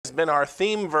been our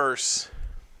theme verse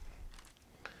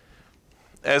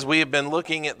as we have been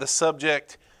looking at the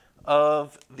subject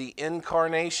of the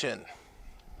Incarnation.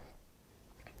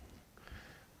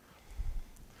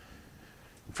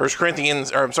 1 Timothy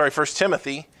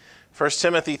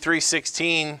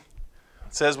 3:16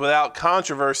 says, without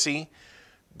controversy,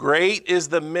 great is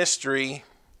the mystery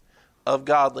of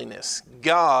godliness.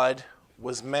 God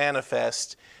was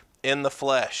manifest in the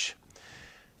flesh.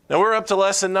 Now we're up to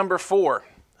lesson number 4.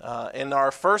 In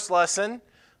our first lesson,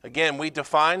 again, we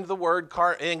defined the word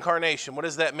incarnation. What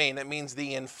does that mean? It means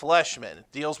the enfleshment.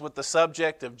 It deals with the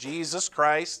subject of Jesus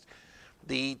Christ,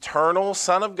 the eternal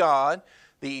Son of God,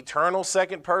 the eternal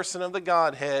second person of the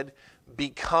Godhead,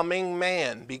 becoming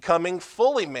man, becoming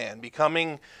fully man,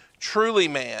 becoming truly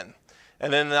man.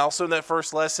 And then also in that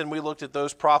first lesson, we looked at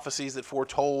those prophecies that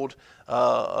foretold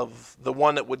of the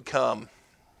one that would come.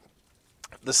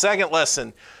 The second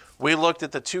lesson, we looked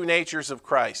at the two natures of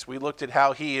Christ. We looked at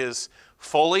how he is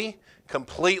fully,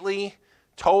 completely,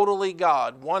 totally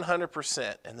God,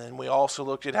 100%. And then we also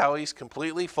looked at how he's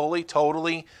completely, fully,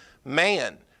 totally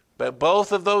man. But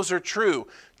both of those are true.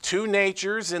 Two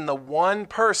natures in the one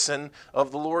person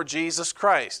of the Lord Jesus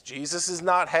Christ. Jesus is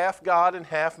not half God and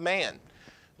half man.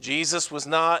 Jesus was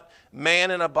not man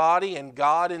in a body and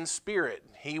God in spirit.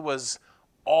 He was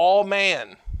all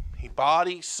man. He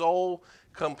body, soul,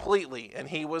 completely. And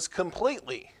he was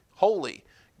completely holy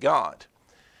God.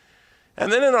 And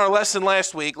then in our lesson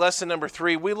last week, lesson number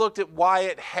 3, we looked at why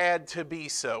it had to be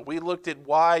so. We looked at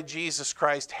why Jesus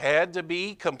Christ had to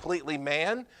be completely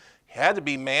man. He had to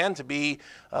be man to be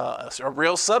a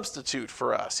real substitute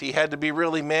for us. He had to be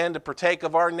really man to partake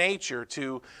of our nature,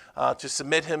 to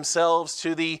submit himself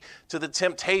to the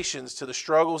temptations, to the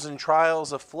struggles and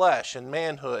trials of flesh and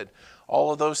manhood.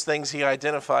 All of those things he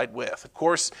identified with. Of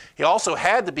course, he also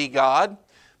had to be God.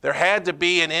 There had to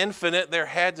be an infinite, there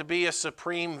had to be a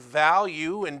supreme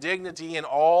value and dignity in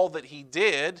all that he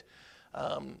did,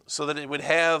 so that it would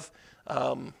have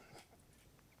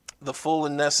the full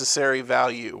and necessary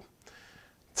value.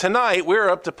 Tonight, we're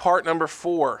up to part number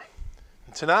 4.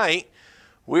 Tonight,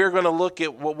 we're going to look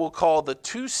at what we'll call the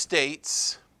two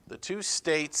states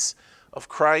of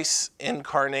Christ's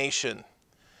incarnation.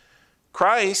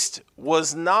 Christ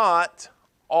was not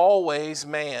always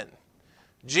man.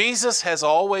 Jesus has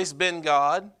always been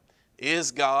God,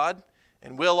 is God,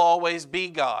 and will always be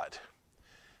God.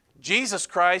 Jesus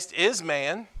Christ is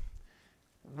man,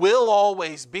 will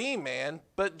always be man,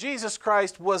 but Jesus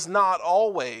Christ was not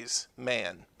always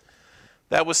man.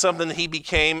 That was something that he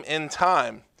became in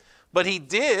time. But he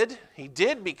did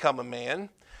become a man,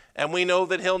 and we know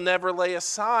that he'll never lay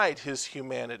aside his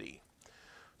humanity.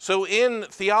 So in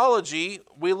theology,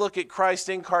 we look at Christ's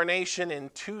incarnation in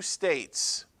two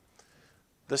states: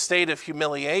 the state of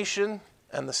humiliation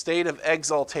and the state of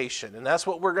exaltation. And that's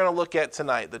what we're going to look at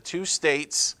tonight, the two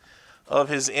states of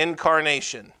his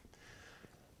incarnation.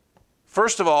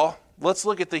 First of all, let's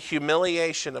look at the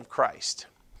humiliation of Christ.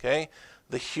 Okay?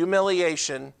 The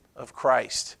humiliation of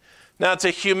Christ. Now,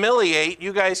 to humiliate,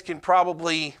 you guys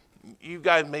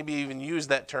maybe even used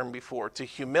that term before. To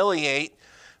humiliate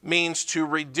means to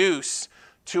reduce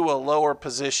to a lower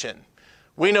position.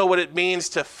 We know what it means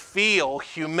to feel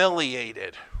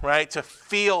humiliated, right? To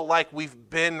feel like we've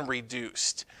been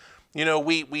reduced. You know,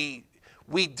 we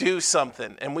do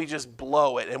something and we just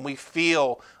blow it and we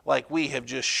feel like we have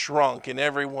just shrunk in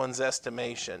everyone's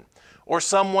estimation. Or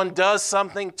someone does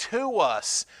something to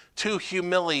us to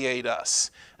humiliate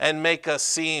us and make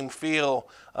us feel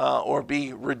or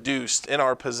be reduced in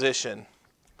our position.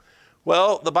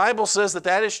 Well, the Bible says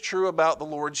that is true about the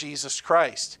Lord Jesus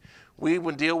Christ. We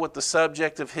would deal with the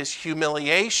subject of his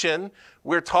humiliation.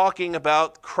 We're talking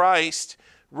about Christ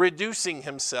reducing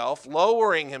himself,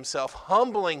 lowering himself,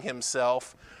 humbling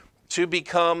himself to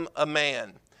become a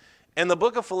man. In the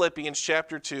book of Philippians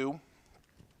chapter 2,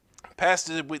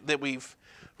 passage that we've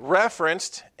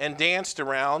referenced and danced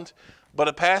around, but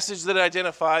a passage that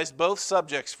identifies both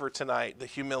subjects for tonight, the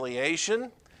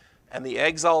humiliation and the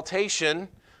exaltation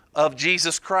of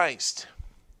Jesus Christ.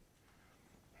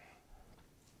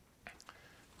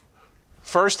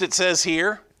 First, it says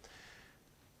here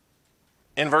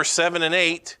in verse 7 and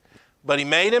 8, but he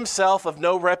made himself of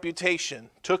no reputation,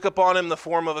 took upon him the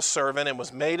form of a servant, and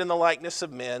was made in the likeness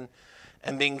of men,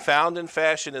 and being found in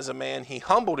fashion as a man, he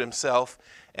humbled himself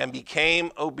and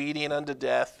became obedient unto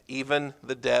death, even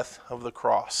the death of the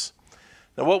cross.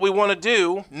 Now what we want to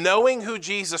do, knowing who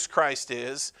Jesus Christ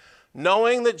is,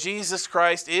 knowing that Jesus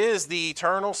Christ is the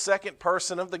eternal second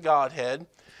person of the Godhead,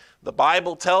 the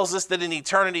Bible tells us that in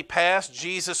eternity past,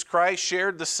 Jesus Christ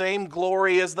shared the same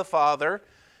glory as the Father.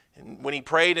 And when he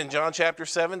prayed in John chapter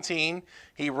 17,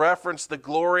 he referenced the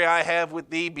glory I have with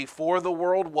thee before the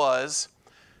world was.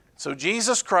 So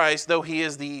Jesus Christ, though he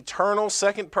is the eternal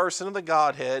second person of the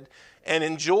Godhead and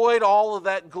enjoyed all of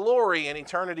that glory in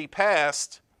eternity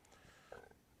past,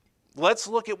 let's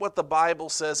look at what the Bible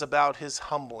says about his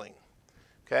humbling.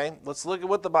 Okay? Let's look at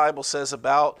what the Bible says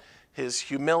about his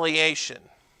humiliation.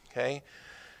 Okay?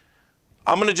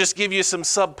 I'm going to just give you some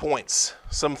subpoints,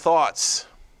 some thoughts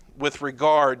with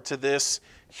regard to this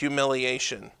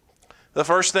humiliation. The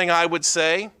first thing I would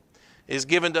say is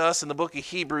given to us in the book of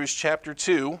Hebrews chapter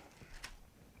 2.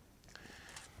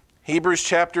 Hebrews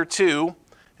chapter 2,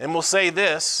 and we'll say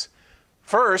this.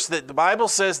 First, that the Bible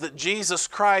says that Jesus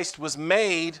Christ was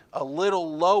made a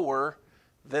little lower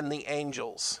than the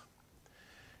angels.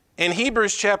 In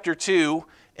Hebrews chapter 2,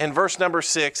 in verse number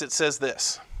 6, it says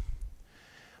this.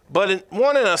 But in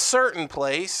a certain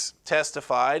place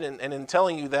testified, and in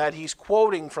telling you that, he's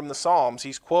quoting from the Psalms.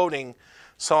 He's quoting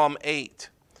Psalm 8.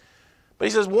 But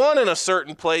he says, one in a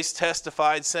certain place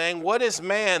testified, saying, what is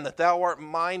man that thou art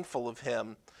mindful of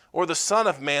him, or the son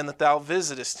of man that thou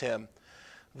visitest him?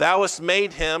 Thou hast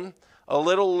made him a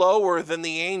little lower than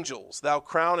the angels. Thou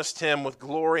crownest him with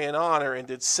glory and honor, and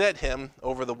didst set him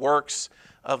over the works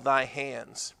of thy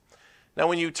hands. Now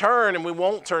when you turn, and we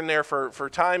won't turn there for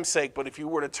time's sake, but if you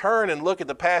were to turn and look at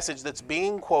the passage that's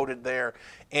being quoted there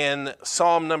in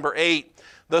Psalm number 8,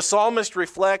 the psalmist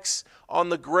reflects on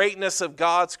the greatness of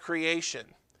God's creation.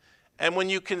 And when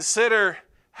you consider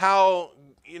how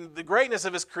the greatness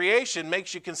of his creation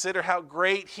makes you consider how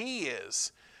great he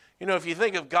is. You know, if you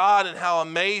think of God and how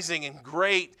amazing and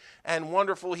great and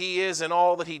wonderful he is in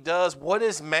all that he does, what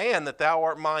is man that thou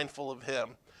art mindful of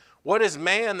him? What is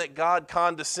man that God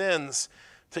condescends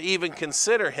to even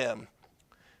consider him?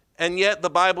 And yet the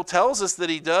Bible tells us that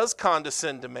he does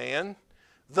condescend to man,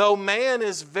 though man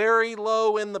is very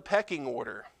low in the pecking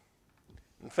order.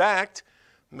 In fact,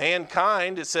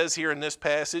 mankind, it says here in this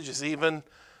passage, is even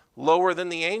lower than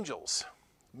the angels.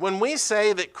 When we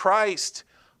say that Christ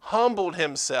humbled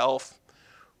himself,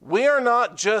 we are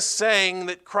not just saying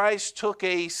that Christ took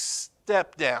a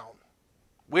step down.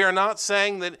 We are not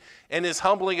saying that in his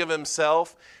humbling of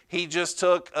himself, he just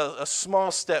took a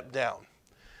small step down.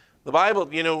 The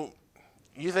Bible,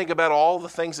 you think about all the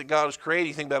things that God has created,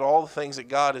 you think about all the things that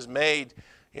God has made,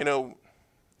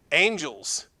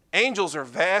 angels. Angels are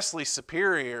vastly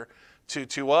superior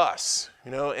to us,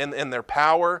 in their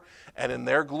power and in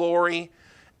their glory.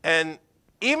 And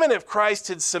even if Christ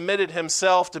had submitted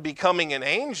himself to becoming an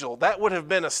angel, that would have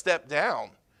been a step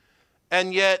down.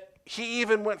 And yet, he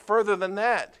even went further than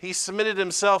that. He submitted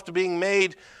himself to being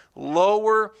made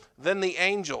lower than the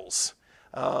angels.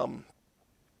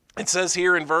 It says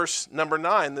here in verse number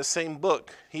 9, the same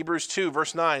book, Hebrews 2,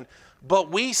 verse 9,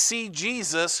 but we see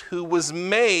Jesus who was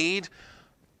made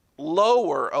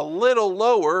lower, a little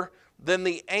lower than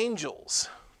the angels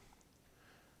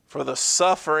for the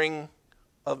suffering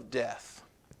of death.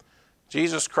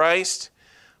 Jesus Christ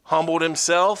humbled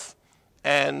himself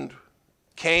and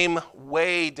came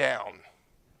way down.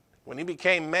 When he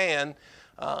became man,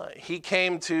 he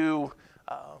came to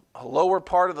a lower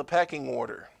part of the pecking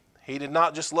order. He did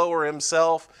not just lower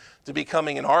himself to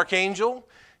becoming an archangel.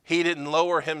 He didn't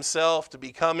lower himself to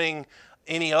becoming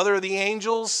any other of the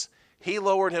angels. He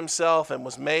lowered himself and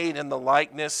was made in the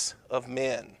likeness of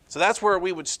men. So that's where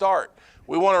we would start.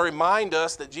 We want to remind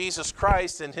us that Jesus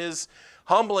Christ in his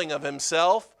humbling of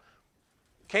himself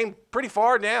came pretty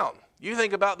far down. You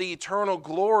think about the eternal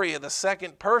glory of the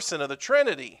second person of the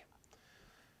Trinity,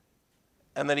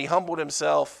 and that he humbled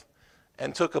himself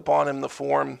and took upon him the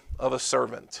form of a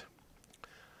servant.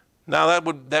 Now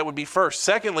that would be first.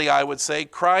 Secondly, I would say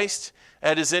Christ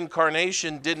at his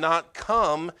incarnation did not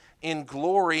come in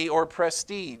glory or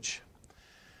prestige.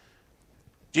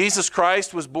 Jesus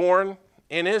Christ was born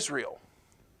in Israel.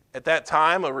 At that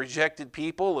time, a rejected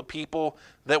people, a people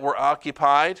that were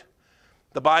occupied.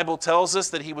 The Bible tells us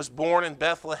that he was born in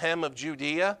Bethlehem of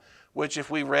Judea, which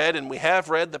if we read, and we have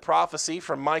read the prophecy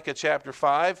from Micah chapter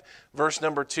 5, verse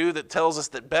number 2, that tells us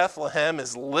that Bethlehem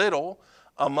is little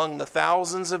among the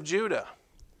thousands of Judah.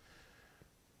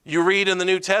 You read in the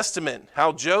New Testament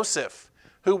how Joseph,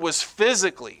 who was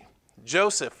physically,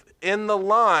 Joseph in the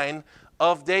line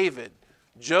of David,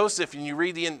 Joseph, and you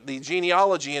read the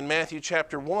genealogy in Matthew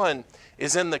chapter 1,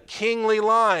 is in the kingly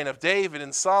line of David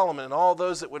and Solomon and all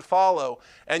those that would follow.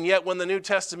 And yet when the New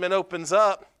Testament opens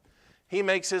up, he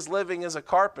makes his living as a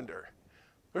carpenter.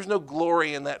 There's no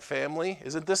glory in that family.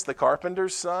 Isn't this the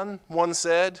carpenter's son? One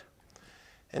said.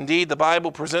 Indeed, the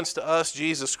Bible presents to us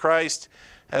Jesus Christ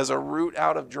as a root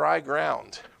out of dry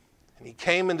ground. And he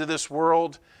came into this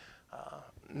world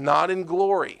not in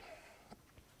glory.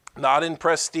 not in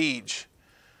prestige,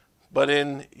 but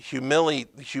in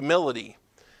humility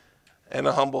and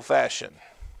a humble fashion.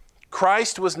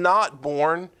 Christ was not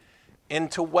born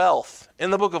into wealth.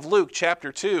 In the book of Luke,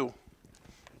 chapter 2,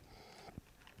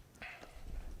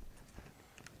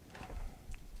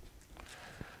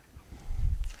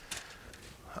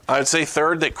 I would say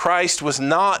third, that Christ was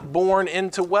not born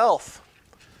into wealth.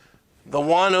 The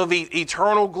one of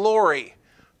eternal glory,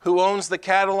 who owns the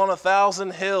cattle on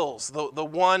 1,000 hills, the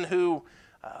one who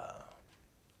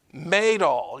made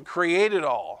all and created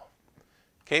all,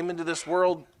 came into this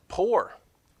world poor,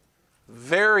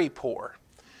 very poor.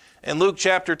 In Luke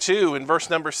chapter 2, in verse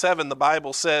number 7, the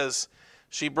Bible says,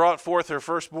 she brought forth her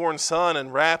firstborn son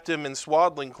and wrapped him in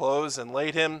swaddling clothes and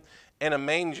laid him in a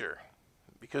manger,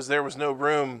 because there was no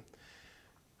room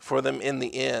for them in the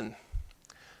inn.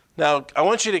 Now, I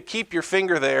want you to keep your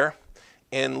finger there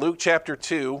in Luke chapter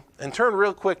 2 and turn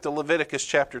real quick to Leviticus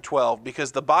chapter 12,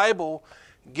 because the Bible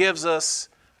gives us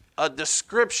a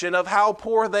description of how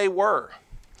poor they were.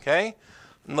 Okay?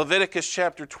 In Leviticus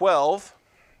chapter 12,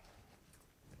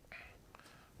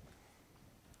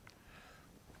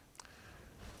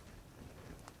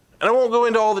 and I won't go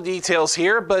into all the details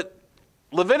here, but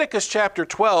Leviticus chapter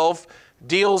 12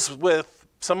 deals with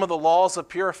some of the laws of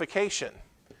purification.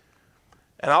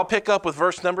 And I'll pick up with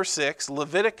verse number 6,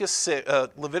 Leviticus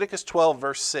 12,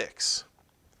 verse 6.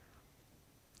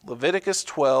 Leviticus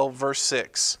 12, verse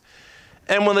 6.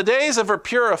 And when the days of her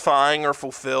purifying are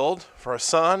fulfilled, for a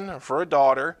son or for a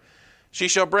daughter, she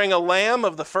shall bring a lamb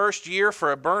of the first year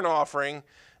for a burnt offering,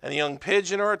 and a young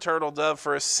pigeon or a turtle dove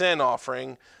for a sin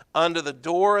offering, unto the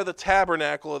door of the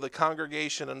tabernacle of the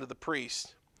congregation unto the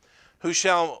priest, who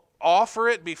shall offer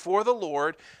it before the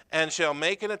Lord, and shall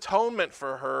make an atonement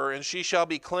for her, and she shall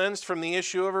be cleansed from the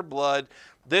issue of her blood.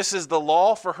 This is the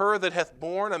law for her that hath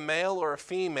borne a male or a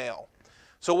female.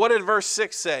 So what did verse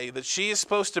 6 say? That she is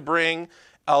supposed to bring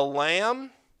a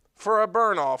lamb for a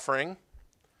burnt offering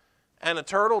and a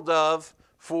turtle dove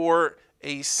for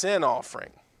a sin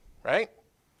offering, right?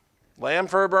 Lamb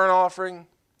for a burnt offering,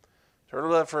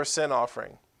 turtle dove for a sin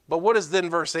offering. But what does then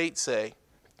verse 8 say?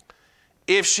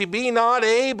 If she be not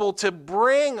able to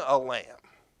bring a lamb,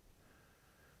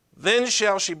 then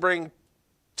shall she bring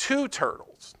 2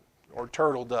 turtles or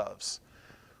turtle doves.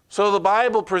 So the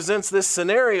Bible presents this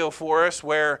scenario for us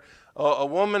where a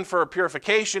woman for a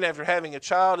purification after having a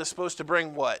child is supposed to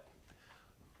bring what?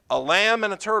 A lamb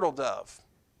and a turtle dove.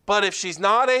 But if she's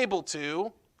not able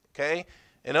to, okay,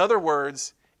 in other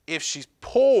words, if she's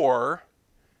poor,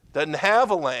 doesn't have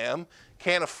a lamb,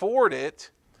 can't afford it,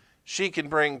 she can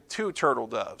bring 2 turtle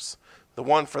doves. The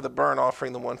one for the burnt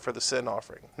offering, the one for the sin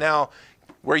offering. Now,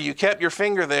 where you kept your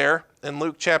finger there in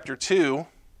Luke chapter 2,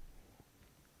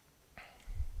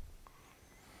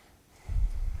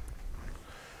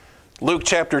 Luke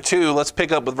chapter 2, let's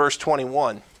pick up with verse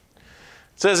 21. It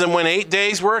says, and when 8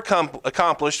 days were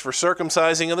accomplished for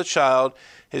circumcising of the child,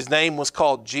 his name was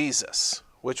called Jesus,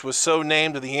 which was so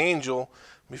named of the angel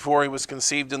before he was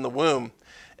conceived in the womb.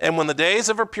 And when the days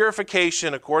of her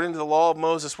purification, according to the law of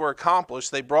Moses, were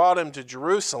accomplished, they brought him to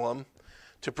Jerusalem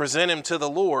to present him to the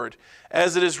Lord.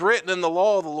 As it is written in the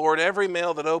law of the Lord, every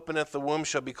male that openeth the womb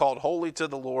shall be called holy to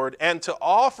the Lord, and to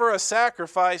offer a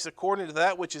sacrifice according to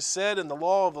that which is said in the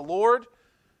law of the Lord.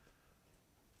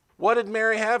 What did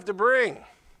Mary have to bring?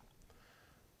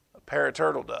 A pair of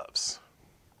turtle doves.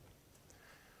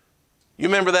 You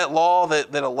remember that law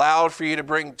that allowed for you to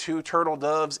bring 2 turtle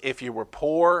doves if you were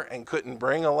poor and couldn't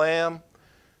bring a lamb?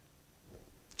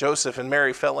 Joseph and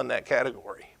Mary fell in that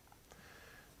category.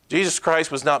 Jesus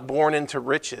Christ was not born into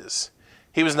riches.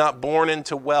 He was not born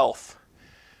into wealth.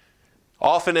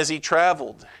 Often as he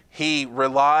traveled, he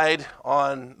relied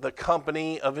on the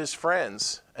company of his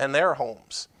friends and their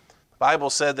homes. The Bible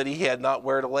said that he had not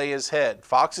where to lay his head.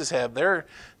 Foxes have their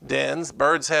dens,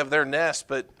 birds have their nests,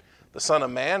 but the Son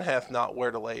of Man hath not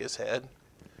where to lay his head.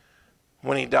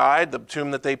 When he died, the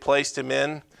tomb that they placed him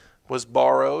in was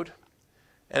borrowed.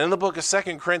 And in the book of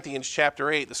 2 Corinthians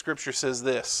chapter 8, the scripture says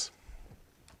this.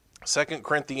 2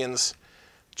 Corinthians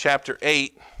chapter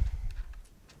 8.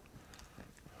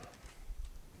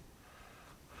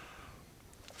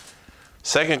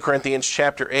 Second Corinthians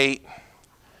chapter 8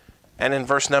 and in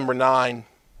verse number 9.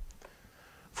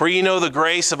 For ye know the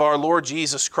grace of our Lord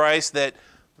Jesus Christ, that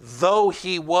though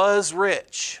he was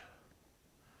rich,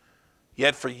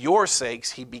 yet for your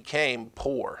sakes he became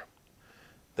poor,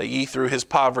 that ye through his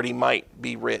poverty might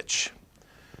be rich.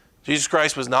 Jesus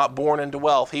Christ was not born into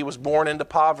wealth. He was born into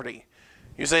poverty.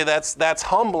 You say that's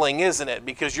humbling, isn't it?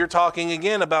 Because you're talking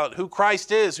again about who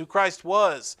Christ is, who Christ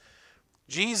was.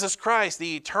 Jesus Christ,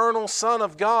 the eternal Son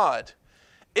of God.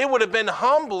 It would have been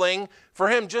humbling for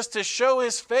him just to show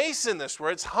his face in this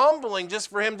world. It's humbling just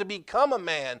for him to become a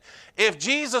man. If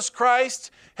Jesus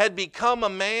Christ had become a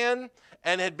man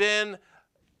and had been,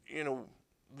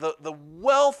 the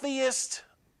wealthiest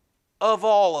of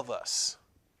all of us,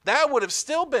 that would have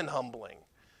still been humbling.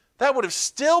 That would have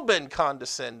still been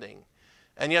condescending.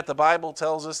 And yet the Bible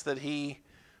tells us that he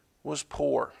was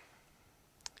poor.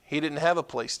 He didn't have a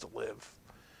place to live.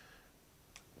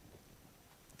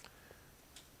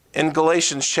 In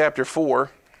Galatians chapter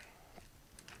 4,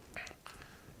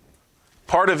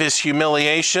 part of his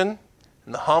humiliation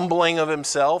and the humbling of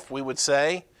himself, we would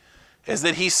say, is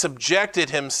that he subjected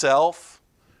himself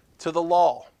to the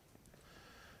law.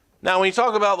 Now, when you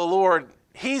talk about the Lord,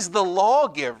 he's the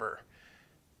lawgiver.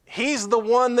 He's the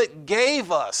one that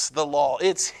gave us the law.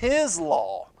 It's his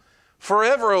law.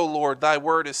 Forever, O Lord, thy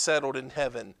word is settled in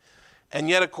heaven. And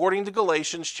yet, according to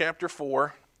Galatians chapter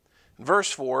 4,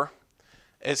 verse 4,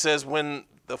 it says, when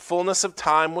the fullness of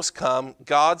time was come,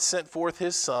 God sent forth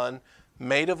his Son,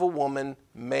 made of a woman,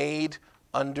 made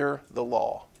under the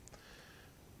law.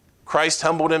 Christ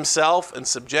humbled himself and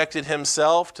subjected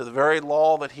himself to the very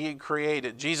law that he had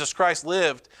created. Jesus Christ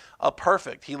lived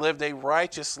he lived a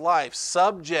righteous life,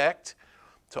 subject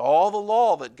to all the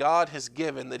law that God has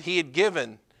given, that he had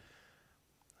given.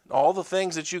 All the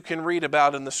things that you can read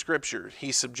about in the Scripture,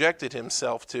 he subjected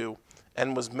himself to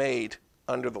and was made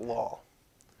under the law.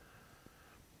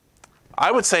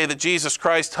 I would say that Jesus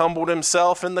Christ humbled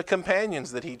himself in the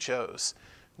companions that he chose.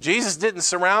 Jesus didn't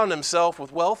surround himself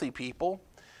with wealthy people.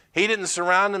 He didn't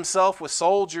surround himself with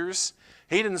soldiers.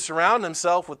 He didn't surround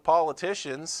himself with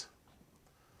politicians.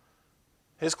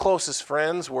 His closest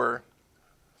friends were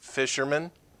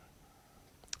fishermen,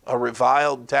 a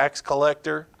reviled tax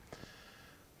collector,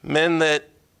 men that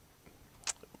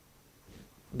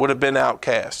would have been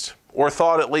outcast, or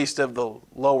thought at least of the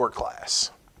lower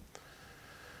class.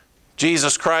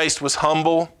 Jesus Christ was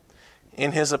humble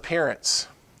in his appearance.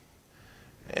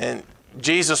 And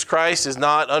Jesus Christ is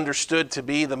not understood to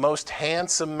be the most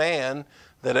handsome man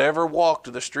that ever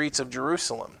walked the streets of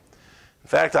Jerusalem. In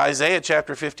fact, Isaiah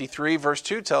chapter 53 verse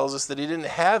 2 tells us that he didn't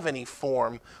have any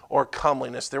form or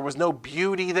comeliness. There was no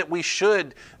beauty that we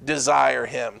should desire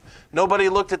him. Nobody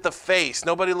looked at the face.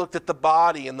 Nobody looked at the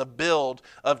body and the build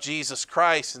of Jesus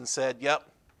Christ and said, yep,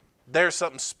 there's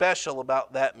something special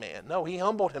about that man. No, he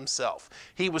humbled himself.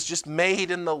 He was just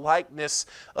made in the likeness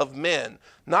of men,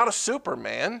 not a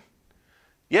superman.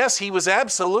 Yes, he was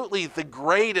absolutely the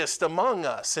greatest among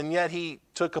us, and yet he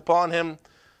took upon him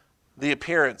the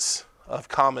appearance of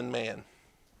common man.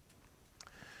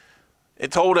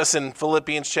 It told us in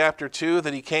Philippians chapter 2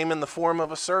 that he came in the form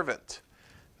of a servant.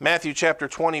 Matthew chapter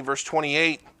 20, verse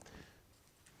 28.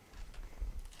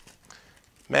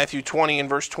 Matthew 20 and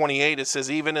verse 28, it says,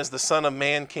 even as the Son of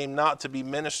Man came not to be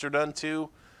ministered unto,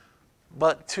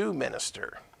 but to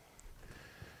minister.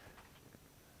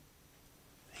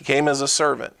 He came as a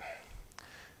servant.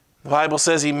 The Bible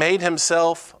says he made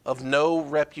himself of no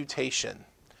reputation.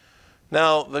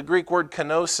 Now, the Greek word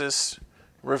kenosis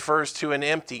refers to an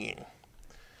emptying.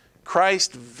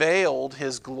 Christ veiled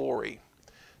his glory.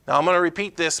 Now, I'm going to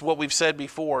repeat this, what we've said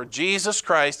before. Jesus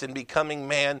Christ, in becoming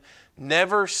man,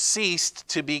 never ceased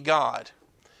to be God.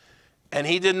 And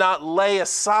he did not lay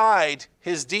aside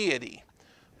his deity,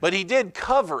 but he did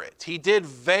cover it. He did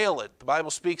veil it. The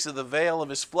Bible speaks of the veil of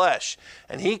his flesh,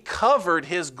 and he covered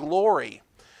his glory.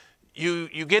 You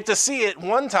get to see it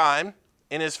one time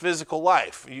in his physical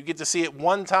life. You get to see it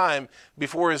one time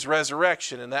before his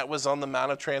resurrection, and that was on the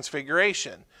Mount of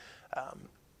Transfiguration.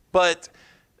 But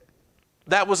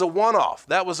that was a one-off.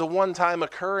 That was a one-time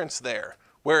occurrence there,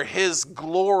 where his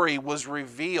glory was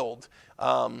revealed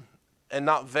and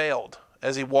not veiled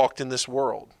as he walked in this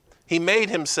world. He made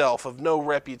himself of no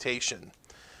reputation.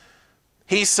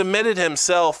 He submitted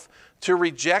himself to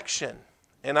rejection.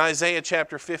 In Isaiah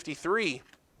chapter 53,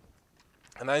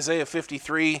 in Isaiah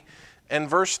 53 and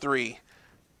verse 3,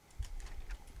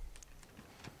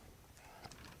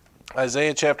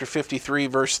 Isaiah chapter 53,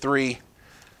 verse 3,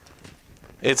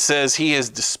 it says, he is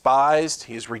despised,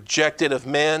 he is rejected of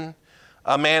men,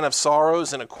 a man of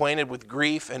sorrows and acquainted with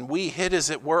grief, and we hid as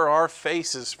it were our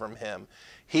faces from him.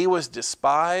 He was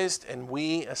despised, and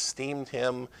we esteemed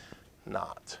him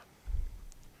not.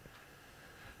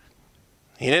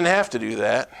 He didn't have to do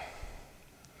that.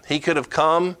 He could have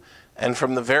come, and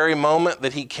from the very moment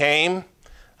that he came,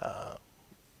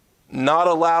 not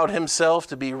allowed himself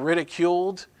to be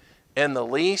ridiculed in the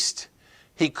least.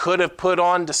 He could have put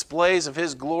on displays of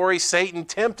his glory. Satan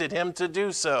tempted him to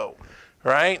do so,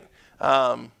 right?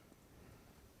 But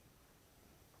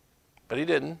he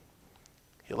didn't.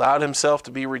 He allowed himself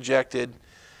to be rejected.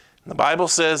 The Bible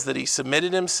says that he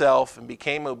submitted himself and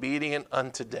became obedient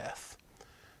unto death.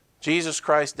 Jesus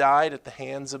Christ died at the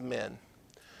hands of men.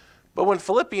 But when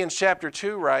Philippians chapter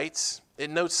 2 writes, it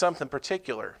notes something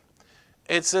particular.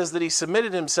 It says that he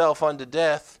submitted himself unto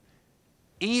death,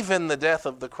 even the death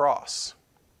of the cross.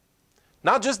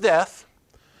 Not just death,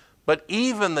 but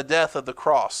even the death of the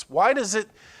cross. Why does it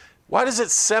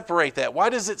separate that? Why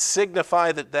does it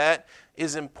signify that that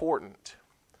is important?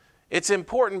 It's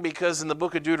important because in the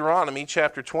book of Deuteronomy,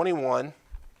 chapter 21,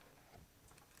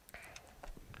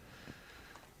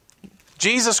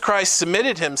 Jesus Christ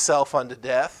submitted himself unto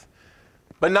death,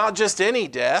 but not just any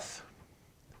death.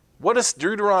 What is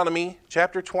Deuteronomy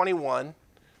chapter 21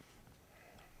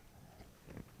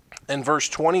 and verse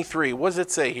 23? What does it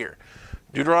say here?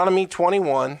 Deuteronomy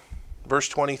 21, verse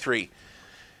 23.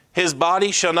 His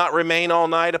body shall not remain all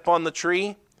night upon the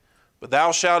tree, but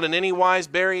thou shalt in any wise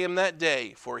bury him that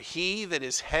day, for he that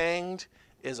is hanged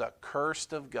is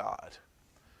accursed of God.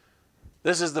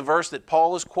 This is the verse that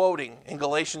Paul is quoting in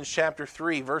Galatians chapter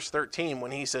 3, verse 13,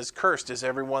 when he says, cursed is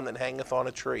everyone that hangeth on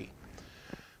a tree.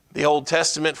 The Old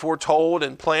Testament foretold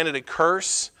and planted a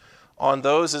curse on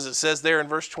those, as it says there in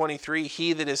verse 23,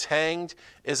 he that is hanged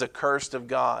is accursed of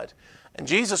God. And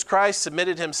Jesus Christ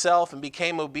submitted himself and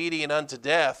became obedient unto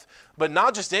death, but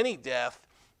not just any death.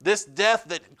 This death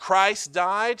that Christ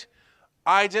died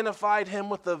identified him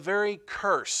with the very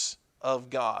curse of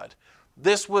God.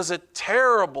 This was a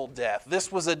terrible death.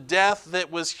 This was a death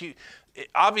that was,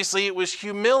 obviously it was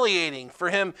humiliating for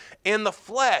him in the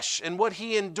flesh and what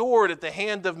he endured at the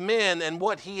hand of men and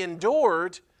what he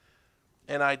endured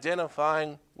in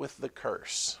identifying with the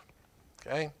curse.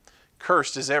 Okay?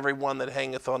 Cursed is everyone that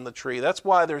hangeth on the tree. That's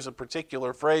why there's a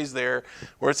particular phrase there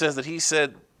where it says that he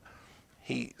said,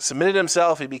 he submitted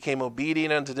himself, he became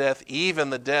obedient unto death,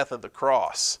 even the death of the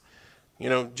cross. You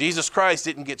know, Jesus Christ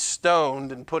didn't get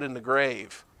stoned and put in the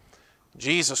grave.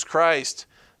 Jesus Christ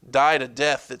died a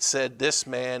death that said, this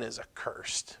man is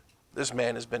accursed. This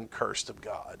man has been cursed of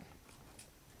God.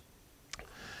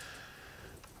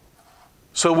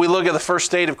 So we look at the first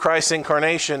state of Christ's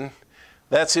incarnation.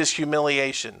 That's his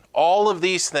humiliation. All of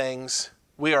these things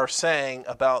we are saying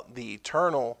about the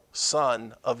eternal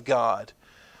Son of God.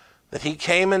 That he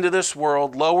came into this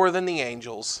world lower than the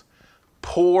angels,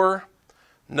 poor,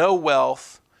 no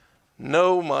wealth,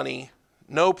 no money,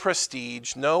 no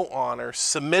prestige, no honor,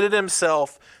 submitted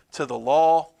himself to the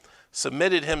law,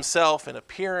 submitted himself in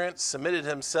appearance, submitted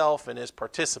himself in his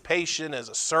participation as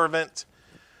a servant,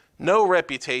 no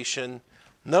reputation,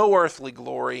 no earthly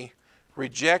glory,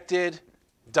 rejected,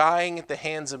 dying at the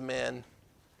hands of men,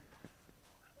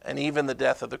 and even the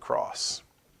death of the cross.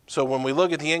 So when we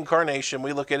look at the incarnation,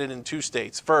 we look at it in two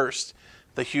states. First,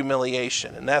 the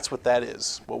humiliation, and that's what that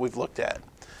is, what we've looked at.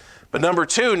 But number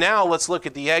two, now let's look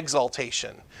at the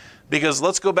exaltation. Because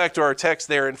let's go back to our text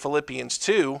there in Philippians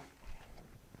 2,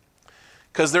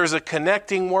 because there's a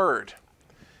connecting word.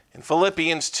 In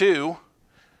Philippians 2,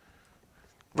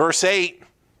 verse 8,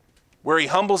 where he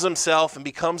humbles himself and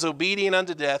becomes obedient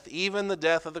unto death, even the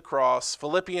death of the cross.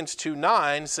 Philippians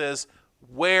 2:9 says,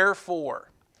 wherefore?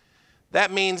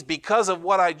 That means because of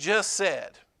what I just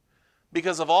said,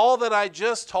 because of all that I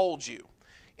just told you,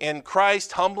 in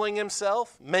Christ humbling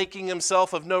himself, making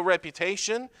himself of no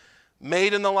reputation,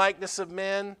 made in the likeness of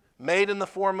men, made in the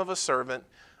form of a servant,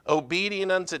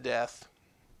 obedient unto death.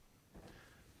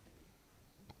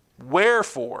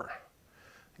 Wherefore,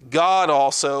 God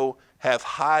also hath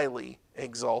highly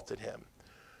exalted him.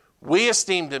 We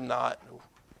esteemed him not,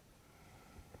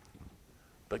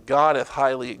 but God hath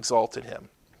highly exalted him.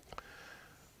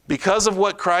 Because of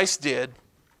what Christ did,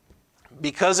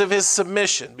 because of his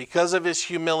submission, because of his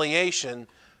humiliation,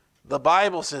 the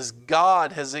Bible says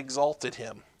God has exalted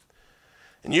him.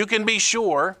 And you can be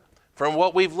sure, from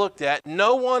what we've looked at,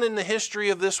 no one in the history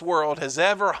of this world has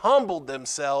ever humbled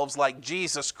themselves like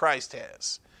Jesus Christ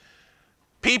has.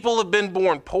 People have been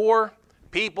born poor.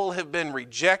 People have been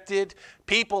rejected.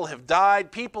 People have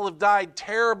died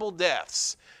terrible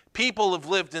deaths. People have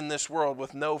lived in this world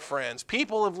with no friends.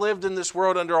 People have lived in this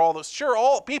world under all those. Sure,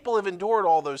 all people have endured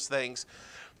all those things.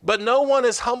 But no one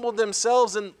has humbled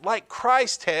themselves like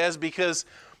Christ has, because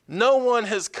no one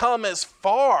has come as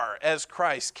far as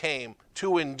Christ came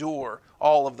to endure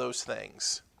all of those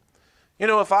things. You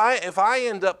know, if I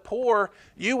end up poor,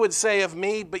 you would say of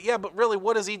me, but really,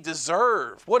 what does he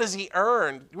deserve? What does he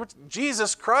earn?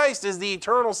 Jesus Christ is the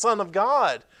eternal Son of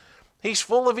God. He's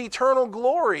full of eternal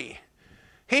glory.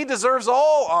 He deserves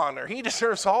all honor. He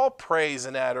deserves all praise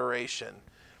and adoration.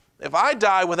 If I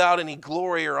die without any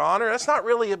glory or honor, that's not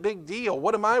really a big deal.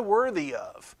 What am I worthy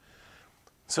of?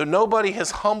 So nobody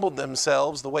has humbled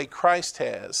themselves the way Christ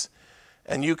has.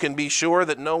 And you can be sure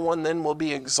that no one then will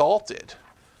be exalted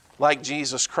like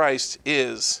Jesus Christ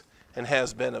is and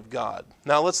has been of God.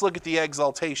 Now let's look at the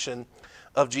exaltation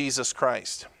of Jesus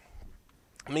Christ.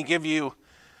 Let me give you,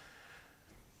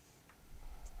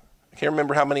 I can't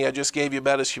remember how many I just gave you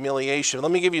about his humiliation.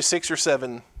 Let me give you 6 or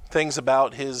 7 things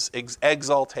about his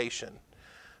exaltation.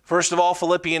 First of all,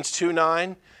 Philippians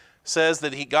 2:9 says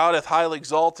that God hath highly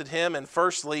exalted him, and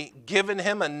firstly, given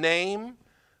him a name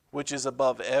which is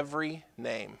above every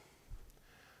name.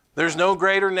 There's no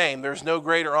greater name, there's no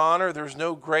greater honor, there's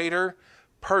no greater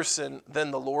person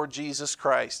than the Lord Jesus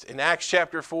Christ. In Acts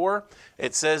chapter 4,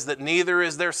 it says that neither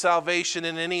is there salvation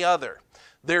in any other.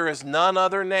 There is none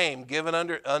other name given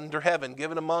under heaven,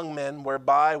 given among men,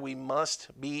 whereby we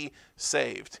must be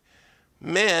saved.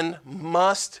 Men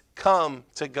must come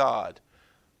to God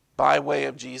by way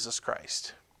of Jesus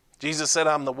Christ. Jesus said,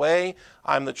 I'm the way,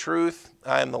 I'm the truth,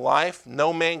 I am the life.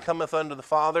 No man cometh unto the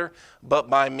Father but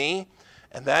by me.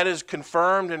 And that is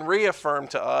confirmed and reaffirmed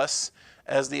to us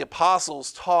as the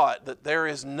apostles taught, that there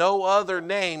is no other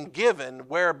name given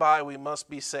whereby we must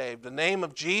be saved. The name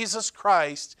of Jesus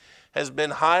Christ has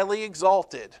been highly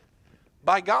exalted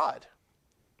by God.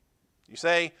 You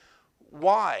say,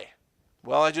 why?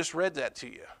 Well, I just read that to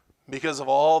you. Because of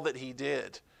all that he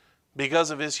did.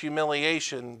 Because of his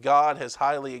humiliation, God has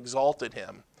highly exalted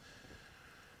him.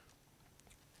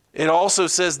 It also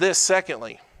says this,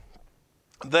 secondly,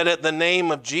 that at the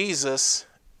name of Jesus,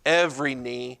 every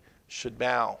knee should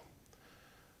bow.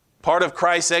 Part of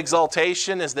Christ's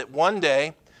exaltation is that one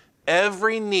day,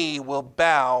 every knee will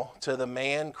bow to the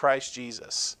man Christ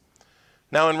Jesus.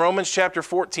 Now in Romans chapter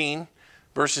 14,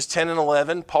 verses 10 and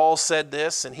 11, Paul said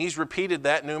this, and he's repeated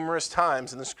that numerous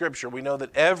times in the scripture. We know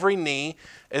that every knee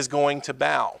is going to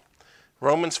bow.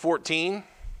 Romans 14,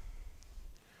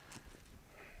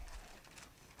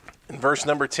 in verse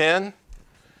number 10,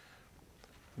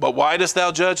 but why dost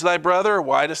thou judge thy brother? Or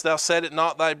why dost thou set it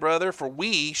not thy brother? For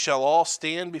we shall all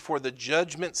stand before the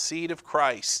judgment seat of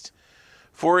Christ.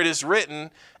 For it is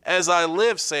written, as I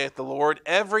live, saith the Lord,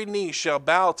 every knee shall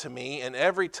bow to me, and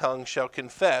every tongue shall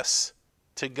confess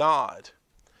to God.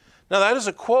 Now that is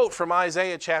a quote from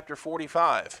Isaiah chapter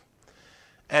 45.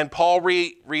 And Paul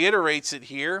reiterates it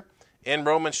here in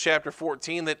Romans chapter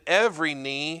 14, that every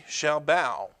knee shall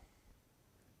bow.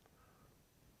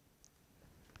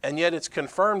 And yet it's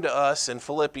confirmed to us in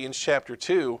Philippians chapter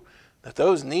 2 that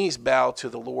those knees bow to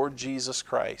the Lord Jesus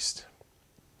Christ.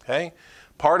 Okay?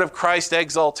 Part of Christ's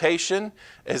exaltation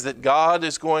is that God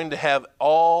is going to have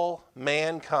all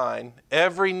mankind,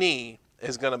 every knee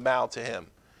is going to bow to him.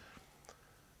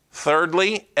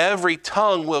 Thirdly, every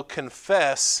tongue will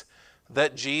confess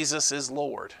that Jesus is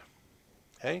Lord.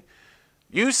 Okay?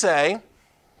 You say,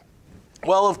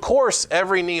 well, of course,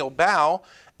 every knee will bow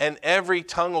and every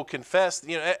tongue will confess.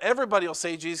 You know, everybody will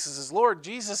say Jesus is Lord.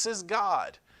 Jesus is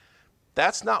God.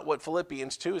 That's not what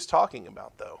Philippians 2 is talking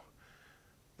about, though.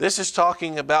 This is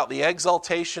talking about the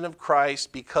exaltation of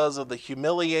Christ because of the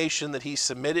humiliation that he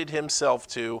submitted himself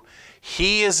to.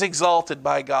 He is exalted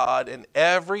by God, and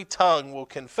every tongue will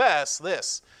confess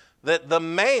this, that the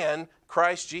man,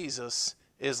 Christ Jesus,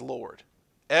 is Lord.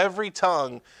 Every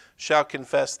tongue shall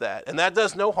confess that. And that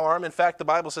does no harm. In fact, the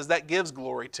Bible says that gives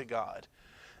glory to God.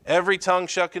 Every tongue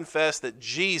shall confess that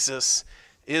Jesus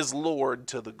is Lord,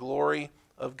 to the glory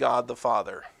of God the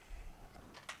Father.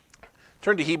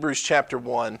 Turn to Hebrews chapter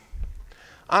 1.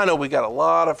 I know we got a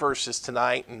lot of verses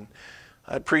tonight, and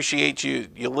I appreciate you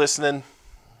listening.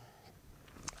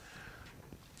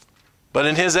 But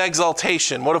in his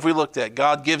exaltation, what have we looked at?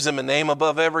 God gives him a name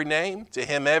above every name. To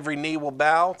him every knee will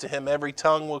bow. To him every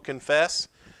tongue will confess.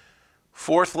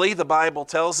 Fourthly, the Bible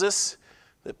tells us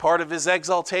that part of his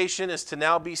exaltation is to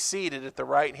now be seated at the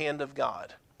right hand of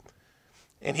God.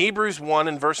 In Hebrews 1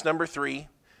 and verse number 3,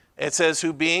 it says,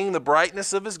 who being the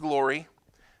brightness of his glory,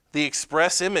 the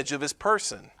express image of his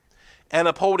person, and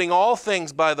upholding all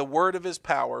things by the word of his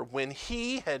power, when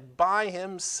he had by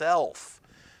himself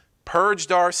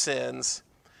purged our sins,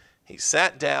 he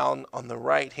sat down on the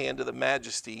right hand of the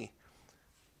majesty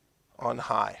on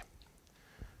high.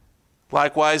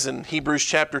 Likewise in Hebrews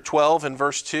chapter 12 and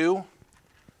verse 2,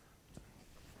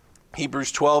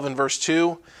 Hebrews 12 and verse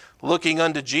 2, looking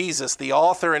unto Jesus, the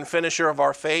author and finisher of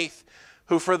our faith,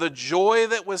 who for the joy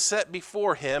that was set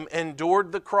before him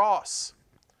endured the cross,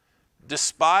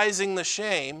 despising the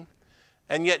shame,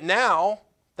 and yet now,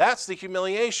 that's the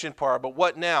humiliation part, but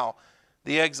what now?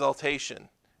 The exaltation,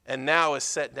 and now is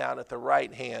set down at the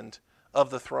right hand of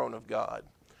the throne of God.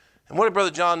 And what did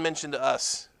Brother John mention to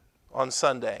us on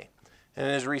Sunday and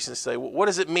in his recent study? What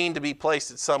does it mean to be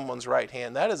placed at someone's right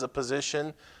hand? That is a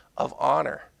position of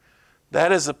honor.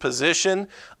 That is a position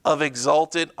of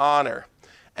exalted honor.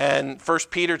 And 1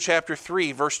 Peter chapter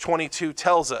 3, verse 22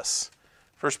 tells us,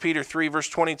 1 Peter 3, verse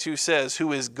 22 says,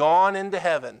 who is gone into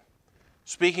heaven,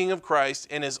 speaking of Christ,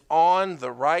 and is on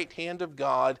the right hand of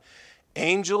God,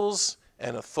 angels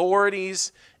and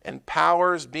authorities and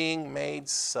powers being made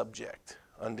subject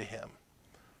unto him.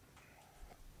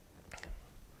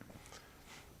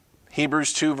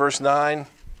 Hebrews 2, verse 9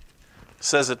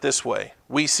 says it this way.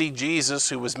 We see Jesus,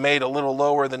 who was made a little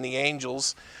lower than the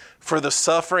angels, for the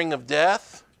suffering of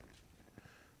death,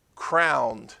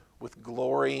 crowned with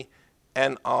glory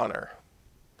and honor.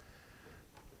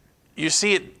 You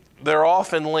see it, they're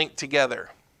often linked together.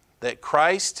 That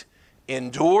Christ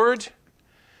endured,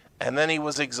 and then he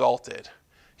was exalted.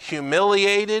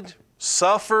 Humiliated,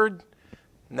 suffered,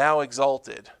 now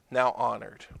exalted, now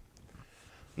honored.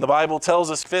 The Bible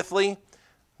tells us, fifthly,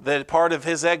 that part of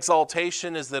his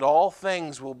exaltation is that all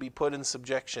things will be put in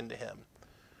subjection to him.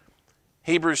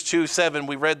 Hebrews 2:7,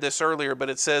 we read this earlier, but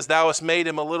it says, thou hast made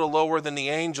him a little lower than the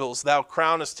angels. Thou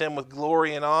crownest him with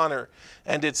glory and honor,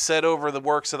 and didst set over the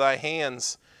works of thy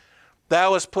hands.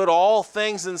 Thou hast put all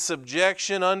things in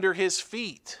subjection under his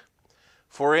feet.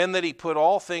 For in that he put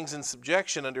all things in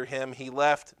subjection under him, he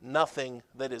left nothing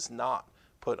that is not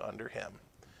put under him.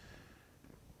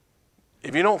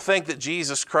 If you don't think that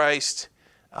Jesus Christ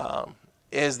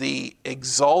is the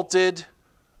exalted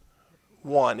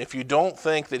one, if you don't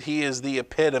think that he is the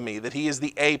epitome, that he is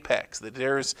the apex, that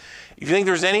if you think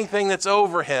there's anything that's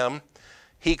over him,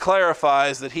 he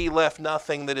clarifies that he left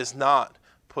nothing that is not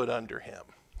put under him.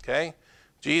 Okay?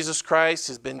 Jesus Christ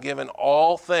has been given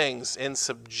all things in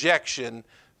subjection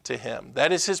to him.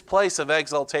 That is his place of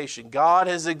exaltation. God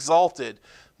has exalted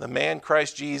the man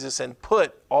Christ Jesus and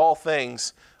put all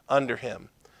things under him.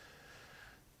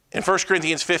 In 1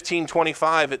 Corinthians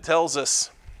 15:25, it tells us,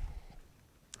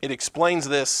 it explains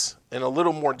this in a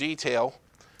little more detail.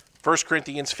 1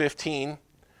 Corinthians 15,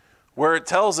 where it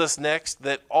tells us next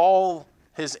that all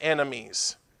his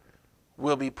enemies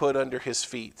will be put under his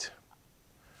feet.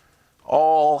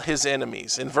 All his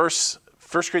enemies. In 1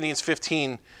 Corinthians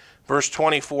 15, verse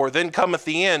 24, then cometh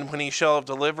the end, when he shall have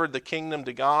delivered the kingdom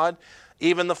to God,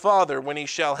 even the Father, when he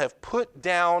shall have put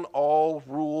down all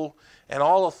rule and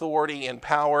all authority and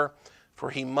power,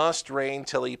 for he must reign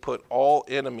till he put all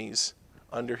enemies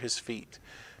under his feet.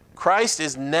 Christ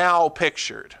is now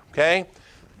pictured, okay?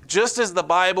 Just as the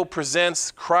Bible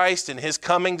presents Christ and his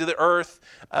coming to the earth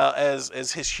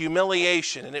as his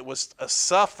humiliation, and it was a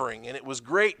suffering, and it was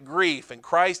great grief, and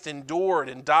Christ endured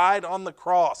and died on the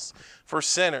cross for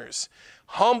sinners,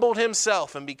 humbled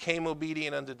himself and became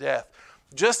obedient unto death.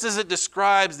 Just as it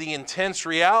describes the intense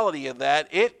reality of that,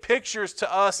 it pictures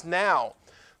to us now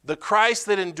the Christ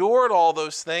that endured all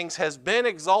those things has been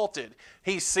exalted.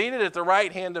 He's seated at the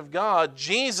right hand of God.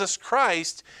 Jesus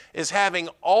Christ is having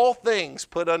all things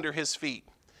put under his feet.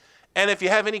 And if you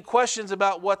have any questions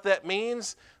about what that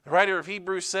means, the writer of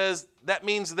Hebrews says that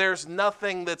means there's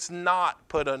nothing that's not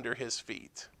put under his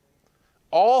feet.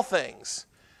 All things.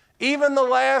 Even the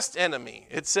last enemy.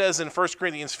 It says in 1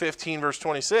 Corinthians 15, verse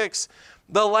 26,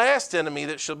 the last enemy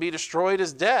that shall be destroyed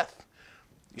is death.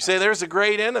 You say there's a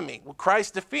great enemy. Well,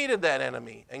 Christ defeated that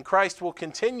enemy, and Christ will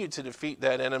continue to defeat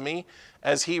that enemy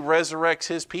as he resurrects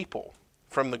his people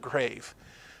from the grave.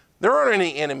 There aren't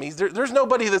any enemies. There's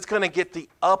nobody that's going to get the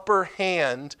upper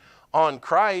hand on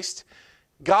Christ.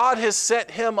 God has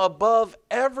set him above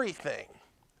everything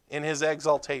in his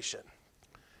exaltation.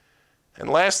 And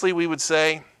lastly, we would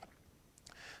say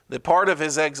that part of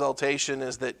his exaltation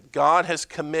is that God has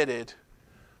committed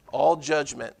all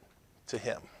judgment to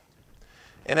him.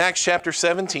 In Acts chapter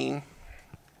 17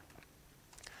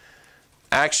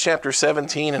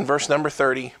 and verse number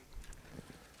 30,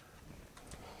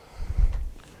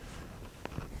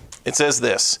 it says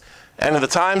this, and in the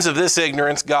times of this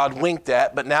ignorance God winked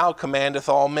at, but now commandeth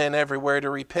all men everywhere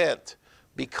to repent,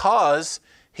 because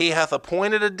he hath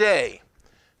appointed a day,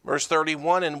 verse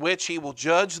 31, in which he will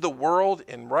judge the world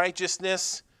in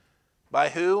righteousness. By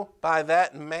who? By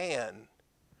that man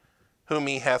whom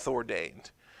he hath ordained.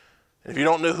 And if you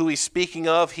don't know who he's speaking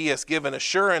of, he has given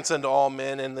assurance unto all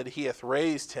men, in that he hath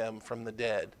raised him from the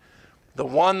dead. The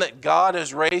one that God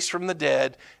has raised from the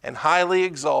dead and highly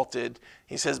exalted,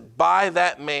 he says, by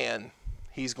that man,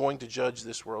 he's going to judge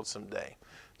this world someday.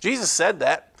 Jesus said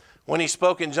that when he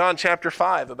spoke in John chapter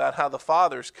 5 about how the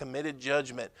Father's committed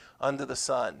judgment unto the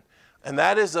Son. And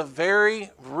that is a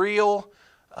very real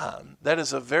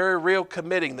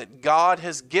committing that God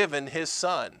has given his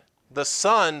Son. The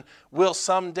Son will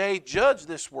someday judge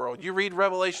this world. You read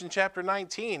Revelation chapter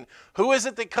 19. Who is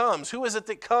it that comes? Who is it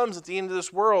that comes at the end of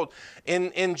this world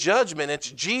in judgment?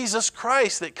 It's Jesus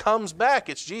Christ that comes back.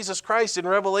 It's Jesus Christ in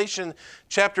Revelation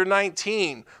chapter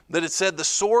 19 that it said the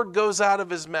sword goes out of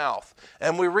his mouth.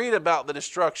 And we read about the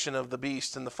destruction of the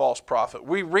beast and the false prophet.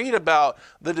 We read about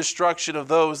the destruction of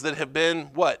those that have been,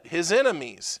 what? His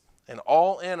enemies. And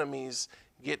all enemies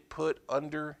get put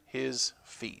under his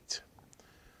feet.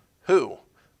 Who?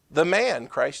 The man,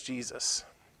 Christ Jesus.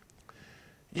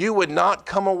 You would not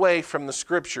come away from the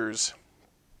scriptures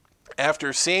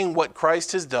after seeing what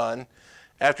Christ has done,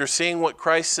 after seeing what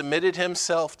Christ submitted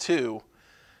himself to.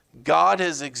 God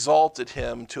has exalted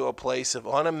him to a place of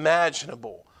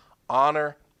unimaginable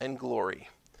honor and glory.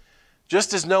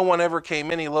 Just as no one ever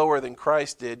came any lower than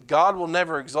Christ did, God will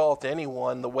never exalt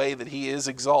anyone the way that he is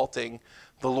exalting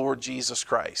the Lord Jesus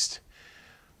Christ.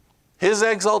 His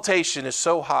exaltation is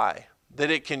so high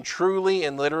that it can truly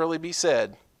and literally be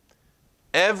said,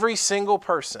 every single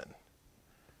person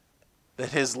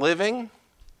that is living,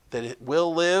 that it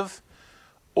will live,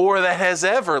 or that has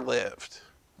ever lived,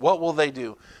 what will they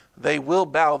do? They will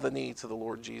bow the knee to the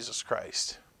Lord Jesus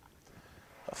Christ.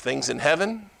 Of things in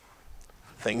heaven,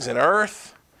 things in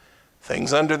earth,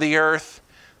 things under the earth,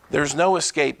 there's no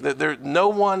escape. No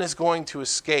one is going to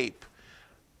escape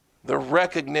the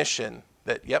recognition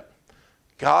that, yep,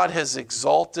 God has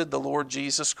exalted the Lord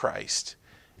Jesus Christ,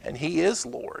 and he is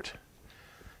Lord.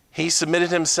 He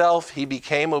submitted himself. He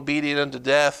became obedient unto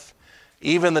death,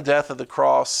 even the death of the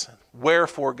cross.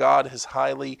 Wherefore God has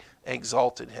highly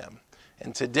exalted him.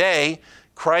 And today,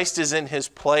 Christ is in his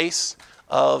place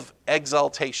of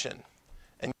exaltation.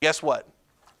 And guess what?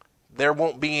 There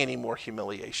won't be any more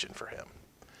humiliation for him.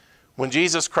 When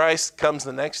Jesus Christ comes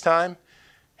the next time,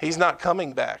 he's not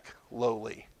coming back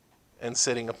lowly and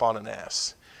sitting upon an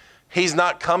ass. He's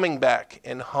not coming back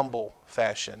in humble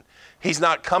fashion. He's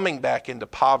not coming back into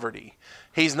poverty.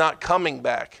 He's not coming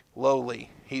back lowly.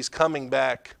 He's coming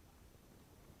back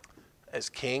as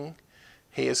king.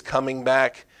 He is coming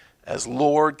back as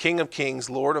Lord, King of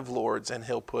kings, Lord of lords, and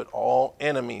he'll put all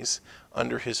enemies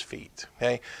under his feet.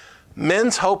 Okay?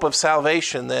 Men's hope of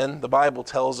salvation, then, the Bible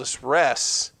tells us,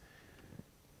 rests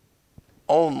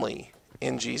only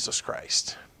in Jesus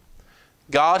Christ.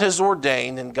 God has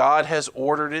ordained and God has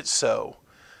ordered it so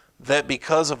that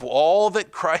because of all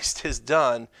that Christ has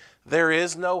done, there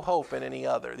is no hope in any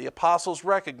other. The apostles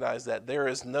recognize that. There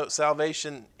is no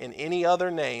salvation in any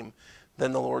other name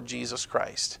than the Lord Jesus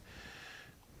Christ.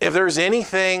 If there's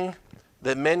anything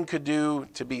that men could do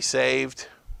to be saved,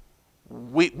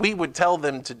 we would tell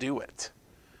them to do it.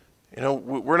 You know,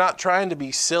 we're not trying to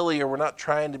be silly or we're not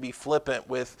trying to be flippant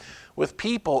with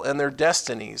people and their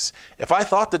destinies. If I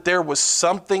thought that there was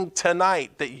something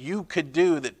tonight that you could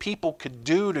do, that people could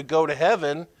do to go to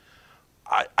heaven,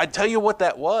 I'd tell you what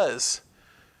that was.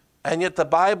 And yet the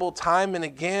Bible time and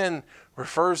again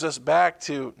refers us back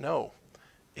to, no,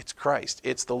 it's Christ.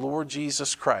 It's the Lord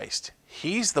Jesus Christ.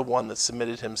 He's the one that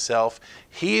submitted himself.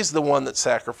 He is the one that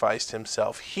sacrificed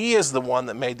himself. He is the one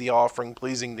that made the offering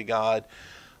pleasing to God.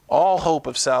 All hope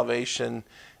of salvation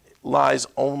lies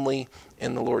only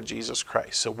in the Lord Jesus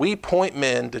Christ. So we point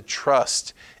men to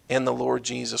trust in the Lord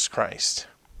Jesus Christ.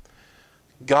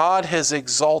 God has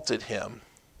exalted him.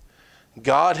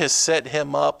 God has set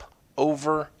him up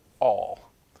over all.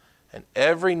 And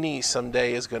every knee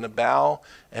someday is going to bow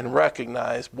and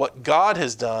recognize what God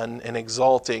has done in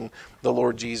exalting the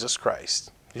Lord Jesus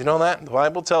Christ. You know that? The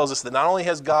Bible tells us that not only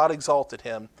has God exalted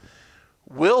him,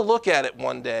 we'll look at it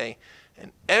one day,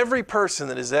 and every person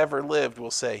that has ever lived will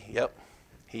say, yep,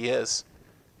 he is.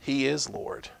 He is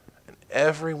Lord. And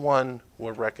everyone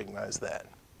will recognize that.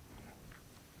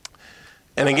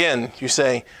 And again, you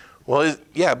say, well,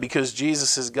 yeah, because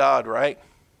Jesus is God, right?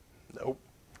 Nope.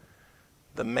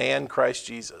 The man Christ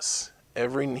Jesus,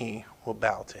 every knee will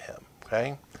bow to him.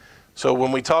 Okay? So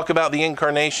when we talk about the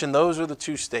incarnation, those are the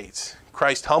two states.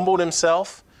 Christ humbled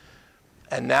himself,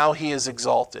 and now he is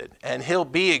exalted, and he'll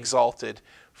be exalted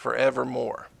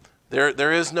forevermore.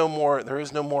 There is no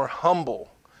more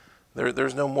humble.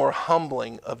 There's no more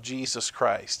humbling of Jesus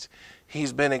Christ.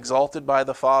 He's been exalted by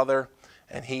the Father,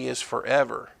 and he is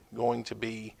forever going to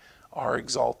be our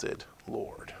exalted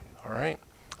Lord. All right?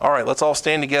 All right, let's all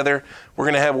stand together. We're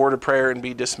going to have a word of prayer and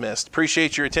be dismissed.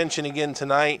 Appreciate your attention again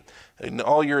tonight, and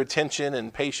all your attention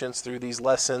and patience through these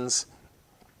lessons.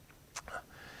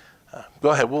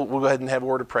 Go ahead. We'll go ahead and have a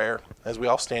word of prayer as we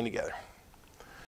all stand together.